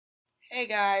Hey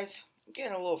guys, I'm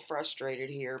getting a little frustrated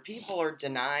here. People are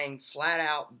denying flat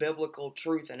out biblical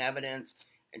truth and evidence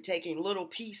and taking little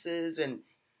pieces and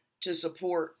to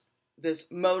support this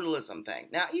modalism thing.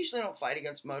 Now, I usually don't fight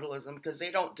against modalism because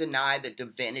they don't deny the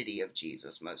divinity of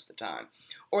Jesus most of the time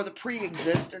or the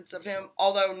pre-existence of him,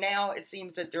 although now it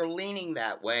seems that they're leaning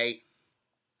that way.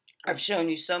 I've shown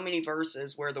you so many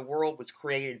verses where the world was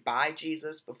created by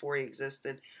Jesus before he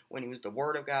existed, when he was the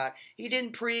Word of God. He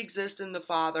didn't pre-exist in the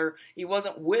Father. He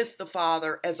wasn't with the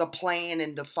Father as a plan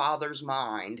in the Father's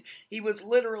mind. He was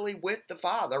literally with the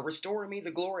Father. Restore me the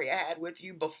glory I had with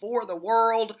you before the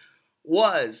world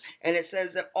was. And it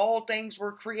says that all things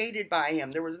were created by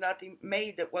him. There was nothing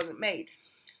made that wasn't made.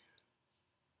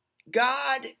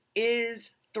 God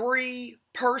is three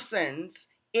persons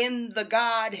in the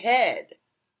Godhead.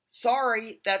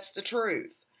 Sorry, that's the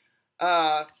truth.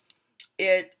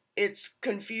 It's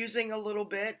confusing a little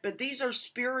bit, but these are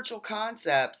spiritual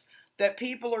concepts that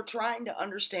people are trying to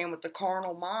understand with the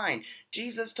carnal mind.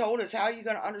 Jesus told us, how are you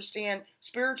going to understand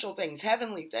spiritual things,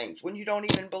 heavenly things, when you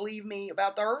don't even believe me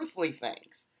about the earthly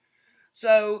things?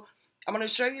 So I'm going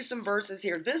to show you some verses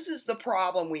here. This is the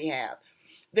problem we have.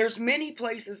 There's many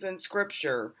places in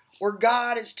Scripture where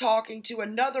God is talking to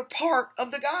another part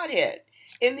of the Godhead.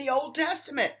 In the Old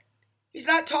Testament, he's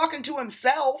not talking to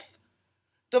himself.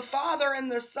 The Father and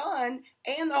the Son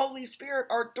and the Holy Spirit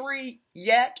are three,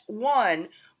 yet one,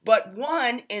 but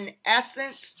one in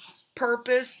essence,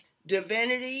 purpose,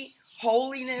 divinity,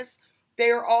 holiness. They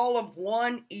are all of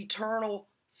one eternal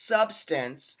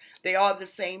substance. They all have the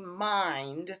same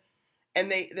mind,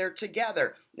 and they're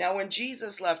together. Now, when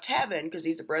Jesus left heaven, because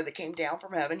he's the bread that came down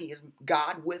from heaven, he is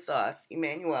God with us,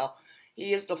 Emmanuel.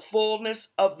 He is the fullness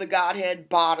of the Godhead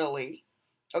bodily.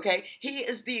 Okay? He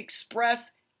is the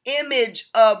express image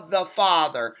of the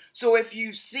Father. So if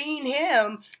you've seen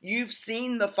him, you've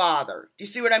seen the Father. Do you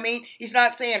see what I mean? He's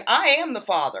not saying, I am the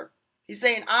Father. He's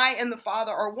saying, I and the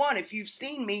Father are one. If you've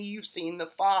seen me, you've seen the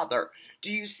Father.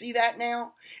 Do you see that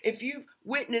now? If you've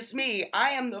witnessed me, I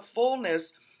am the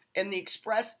fullness and the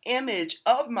express image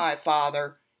of my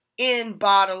Father in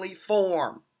bodily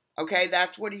form. Okay?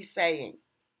 That's what he's saying.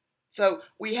 So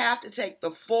we have to take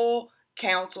the full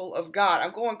counsel of God.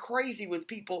 I'm going crazy with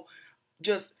people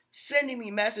just sending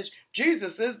me message,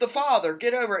 Jesus is the Father,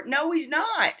 get over it. No, he's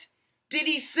not. Did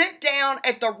he sit down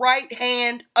at the right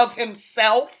hand of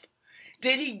himself?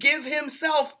 Did he give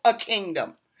himself a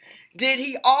kingdom? Did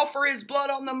he offer his blood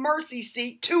on the mercy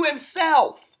seat to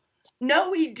himself?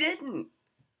 No, he didn't.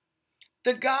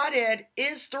 The Godhead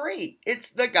is three. It's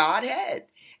the Godhead.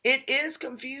 It is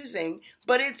confusing,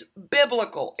 but it's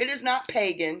biblical. It is not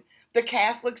pagan. The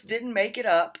Catholics didn't make it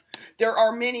up. There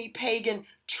are many pagan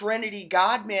Trinity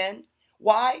God men.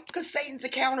 Why? Because Satan's a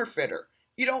counterfeiter.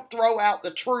 You don't throw out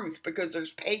the truth because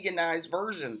there's paganized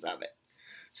versions of it.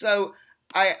 So,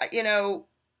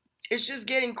 it's just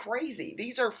getting crazy.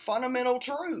 These are fundamental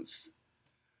truths.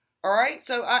 All right?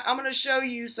 So I'm going to show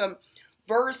you some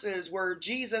verses where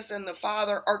Jesus and the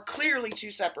Father are clearly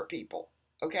two separate people.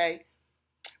 Okay?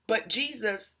 But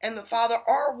Jesus and the Father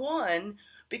are one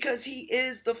because he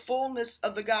is the fullness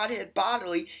of the Godhead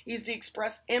bodily. He's the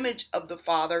express image of the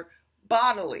Father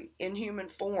bodily in human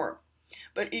form.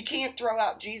 But you can't throw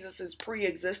out Jesus'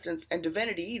 pre-existence and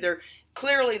divinity either.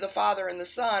 Clearly the Father and the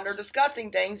Son are discussing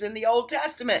things in the Old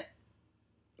Testament.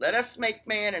 Let us make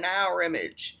man in our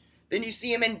image. Then you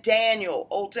see him in Daniel,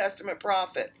 Old Testament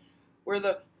prophet, where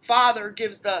the Father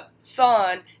gives the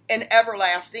Son an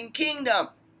everlasting kingdom.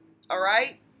 All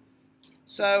right?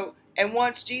 So, and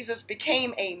once Jesus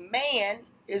became a man,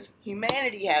 his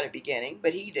humanity had a beginning,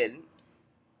 but he didn't.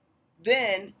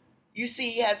 Then you see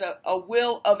he has a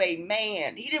will of a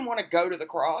man. He didn't want to go to the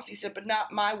cross. He said, but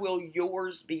not my will,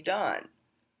 yours be done.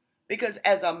 Because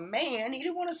as a man, he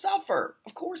didn't want to suffer.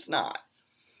 Of course not.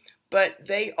 But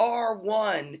they are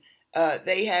one.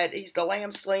 He's the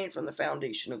lamb slain from the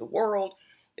foundation of the world.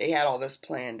 They had all this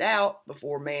planned out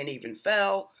before man even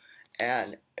fell.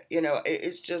 And,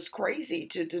 it's just crazy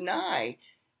to deny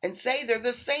and say they're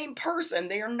the same person.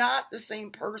 They are not the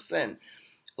same person.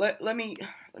 Let me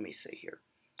see here.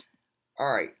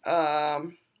 All right.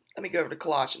 Let me go over to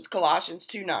Colossians. Colossians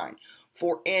 2:9.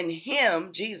 For in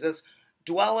him, Jesus,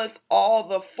 dwelleth all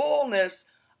the fullness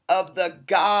of the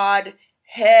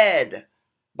Godhead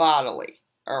bodily.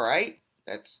 All right.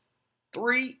 That's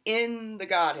three in the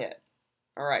Godhead.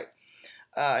 All right.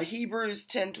 Hebrews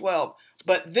 10:12.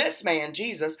 But this man,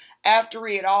 Jesus, after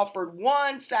he had offered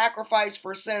one sacrifice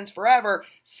for sins forever,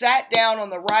 sat down on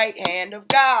the right hand of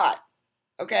God.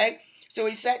 Okay? So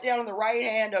he sat down on the right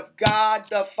hand of God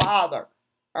the Father.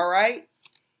 All right?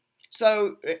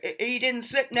 So he didn't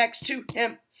sit next to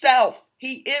himself.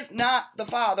 He is not the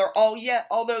Father, all yet,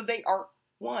 although they are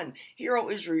one. Hear, O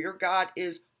Israel, your God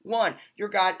is one. Your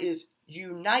God is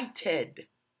united.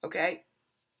 Okay?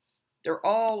 They're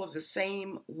all of the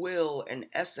same will and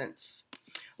essence.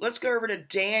 Let's go over to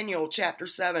Daniel chapter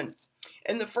 7.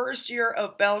 In the first year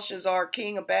of Belshazzar,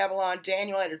 king of Babylon,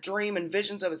 Daniel had a dream and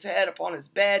visions of his head upon his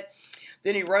bed.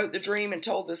 Then he wrote the dream and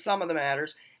told the sum of the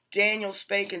matters. Daniel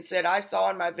spake and said, I saw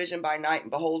in my vision by night,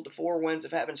 and behold, the four winds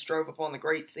of heaven strove upon the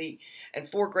great sea, and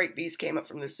four great beasts came up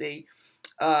from the sea.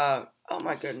 Oh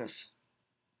my goodness.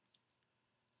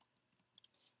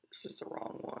 This is the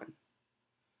wrong one.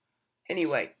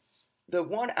 Anyway, the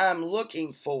one I'm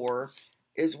looking for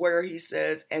is where he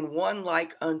says, and one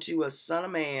like unto a son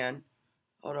of man.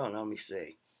 Hold on, let me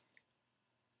see.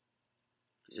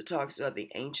 Because it talks about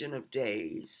the Ancient of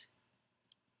Days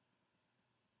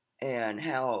and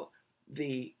how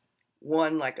the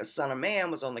one like a son of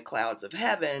man was on the clouds of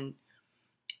heaven,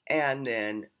 and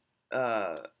then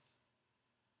let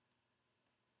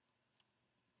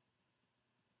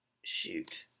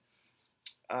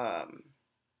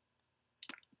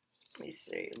me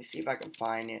see if I can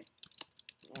find it.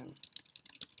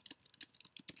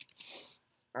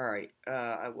 All right,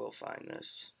 I will find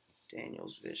this.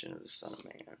 Daniel's vision of the Son of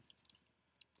Man.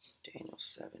 Daniel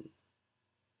 7.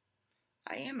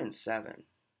 I am in 7.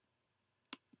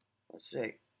 Let's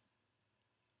see.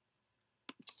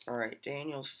 All right,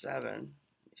 Daniel 7. Let me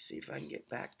see if I can get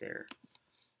back there.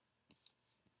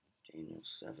 Daniel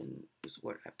 7 is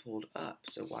what I pulled up,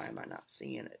 so why am I not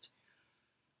seeing it?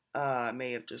 I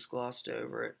may have just glossed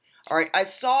over it. All right, I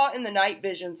saw in the night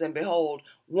visions, and behold,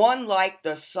 one like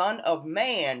the Son of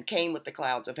Man came with the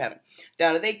clouds of heaven.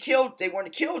 Now, they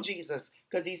wanted to kill Jesus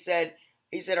because he said,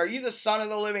 are you the Son of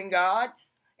the living God?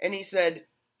 And he said,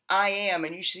 I am,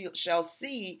 and you shall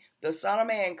see the Son of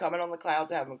Man coming on the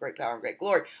clouds of heaven with great power and great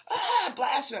glory.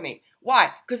 Blasphemy.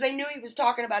 Why? Because they knew he was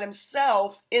talking about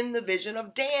himself in the vision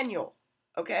of Daniel.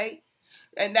 Okay?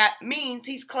 And that means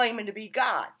he's claiming to be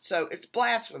God. So it's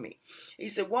blasphemy. He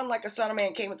said, one like a son of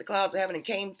man came with the clouds of heaven and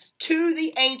came to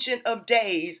the Ancient of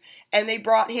Days, and they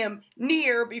brought him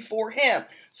near before him.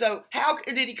 So how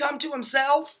did he come to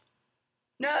himself?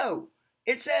 No.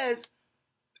 It says,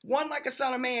 one like a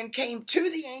son of man came to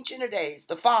the Ancient of Days,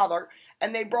 the Father,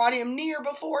 and they brought him near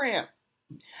before him.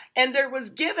 And there was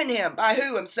given him, by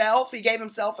who? Himself? He gave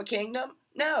himself a kingdom?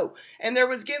 No. And there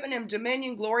was given him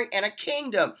dominion, glory, and a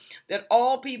kingdom, that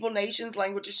all people, nations,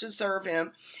 languages should serve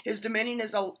him. His dominion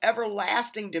is an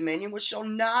everlasting dominion which shall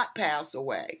not pass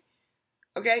away.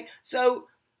 Okay? So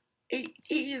he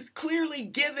is clearly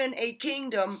given a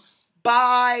kingdom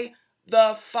by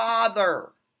the Father.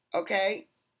 Okay?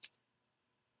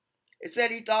 It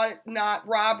said he thought it not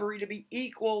robbery to be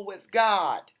equal with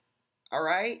God. All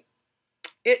right?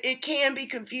 It can be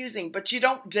confusing, but you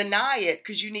don't deny it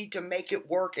because you need to make it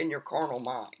work in your carnal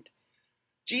mind.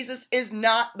 Jesus is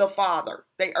not the Father.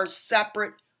 They are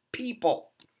separate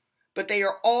people, but they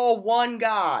are all one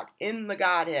God in the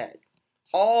Godhead,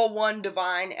 all one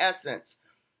divine essence.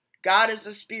 God is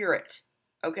a spirit,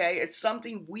 okay? It's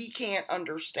something we can't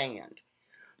understand,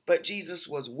 but Jesus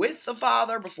was with the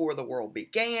Father before the world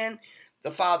began. The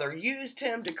Father used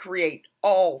him to create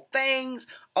all things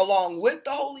along with the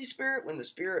Holy Spirit. When the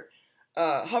Spirit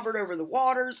hovered over the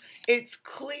waters, it's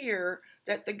clear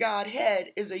that the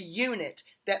Godhead is a unit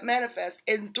that manifests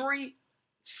in three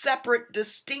separate,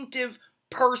 distinctive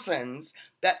persons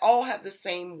that all have the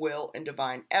same will and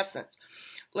divine essence.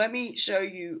 Let me show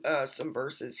you some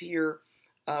verses here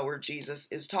where Jesus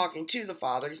is talking to the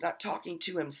Father. He's not talking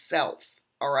to himself,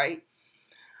 all right?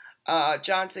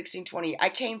 John 16:20, I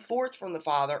came forth from the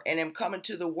Father and am coming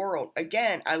to the world.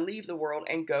 Again, I leave the world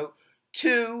and go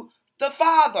to the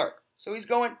Father. So he's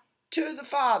going to the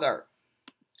Father.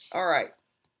 All right.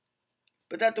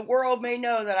 But that the world may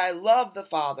know that I love the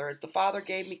Father, as the Father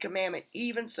gave me commandment,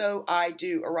 even so I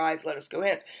do. Arise, let us go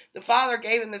hence. The Father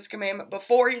gave him this commandment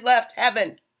before he left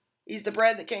heaven. He's the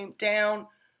bread that came down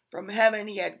from heaven.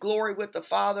 He had glory with the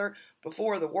Father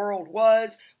before the world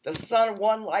was. The Son,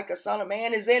 one like a son of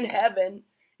man, is in heaven.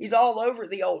 He's all over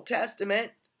the Old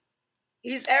Testament.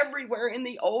 He's everywhere in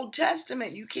the Old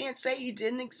Testament. You can't say he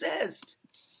didn't exist.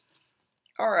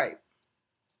 All right.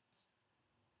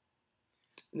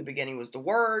 In the beginning was the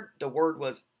Word. The Word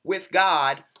was with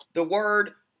God. The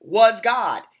Word was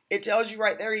God. It tells you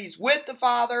right there he's with the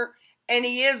Father and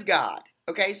he is God.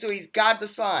 Okay, so he's God the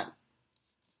Son.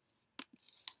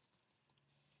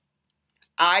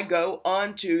 I go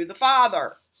unto the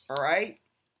Father. All right?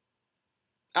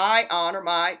 I honor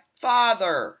my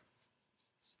Father.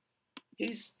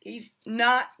 He's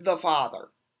not the Father.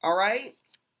 All right?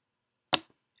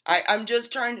 I'm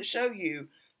just trying to show you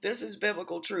This is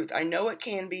biblical truth. I know it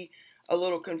can be a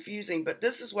little confusing, but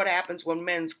this is what happens when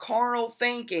men's carnal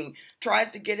thinking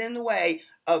tries to get in the way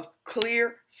of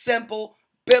clear, simple,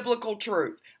 biblical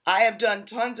truth. I have done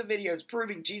tons of videos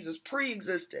proving Jesus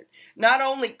pre-existed. Not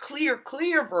only clear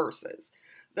verses,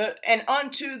 and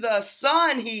unto the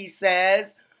Son he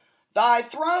says, thy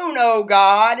throne, O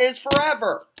God, is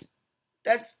forever.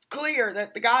 That's clear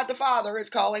that the God the Father is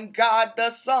calling God the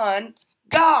Son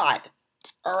God.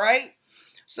 All right?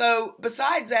 So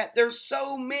besides that, there's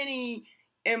so many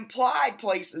implied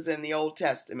places in the Old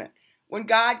Testament. When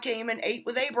God came and ate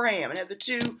with Abraham and had the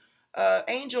two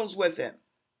angels with him,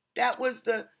 that was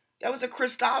a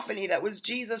Christophany. That was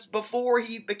Jesus before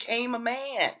he became a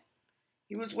man.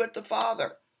 He was with the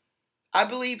Father. I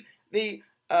believe the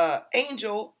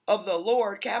angel of the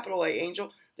Lord, capital A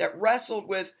angel, that wrestled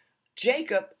with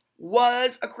Jacob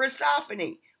was a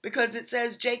Christophany because it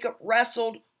says Jacob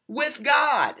wrestled with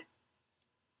God.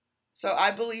 So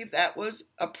I believe that was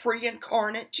a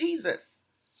pre-incarnate Jesus.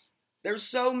 There's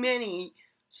so many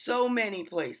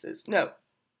places. No,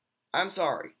 I'm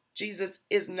sorry. Jesus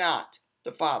is not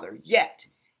the Father yet.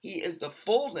 He is the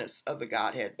fullness of the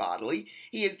Godhead bodily.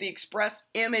 He is the express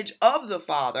image of the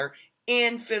Father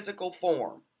in physical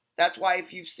form. That's why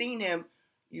if you've seen him,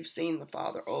 you've seen the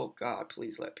Father. Oh God,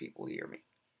 please let people hear me.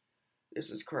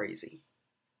 This is crazy.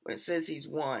 When it says he's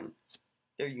one,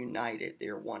 they're united.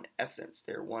 They're one essence.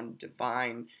 They're one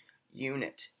divine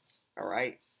unit. All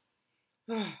right?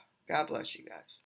 God bless you guys.